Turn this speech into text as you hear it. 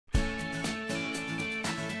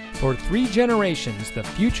For 3 generations, the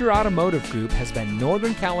Future Automotive Group has been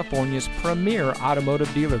Northern California's premier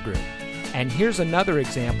automotive dealer group. And here's another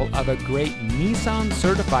example of a great Nissan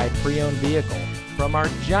certified pre-owned vehicle from our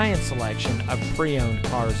giant selection of pre-owned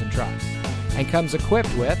cars and trucks. And comes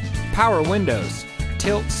equipped with power windows,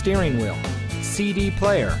 tilt steering wheel, CD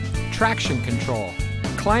player, traction control,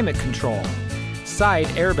 climate control, side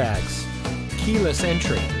airbags, keyless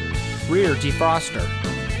entry, rear defroster,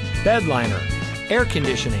 bed liner, air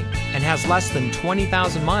conditioning, and has less than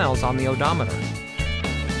 20,000 miles on the odometer.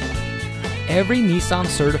 Every Nissan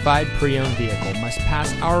certified pre-owned vehicle must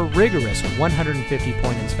pass our rigorous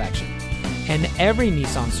 150-point inspection. And every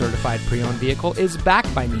Nissan certified pre-owned vehicle is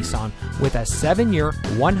backed by Nissan with a 7-year,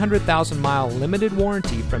 100,000-mile limited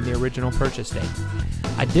warranty from the original purchase date.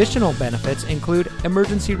 Additional benefits include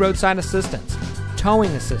emergency roadside assistance,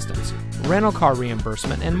 towing assistance, rental car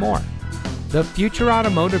reimbursement, and more. The Future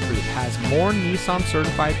Automotive Group has more Nissan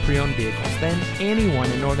certified pre-owned vehicles than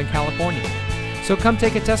anyone in Northern California. So come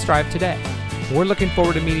take a test drive today. We're looking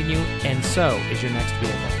forward to meeting you, and so is your next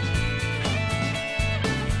vehicle.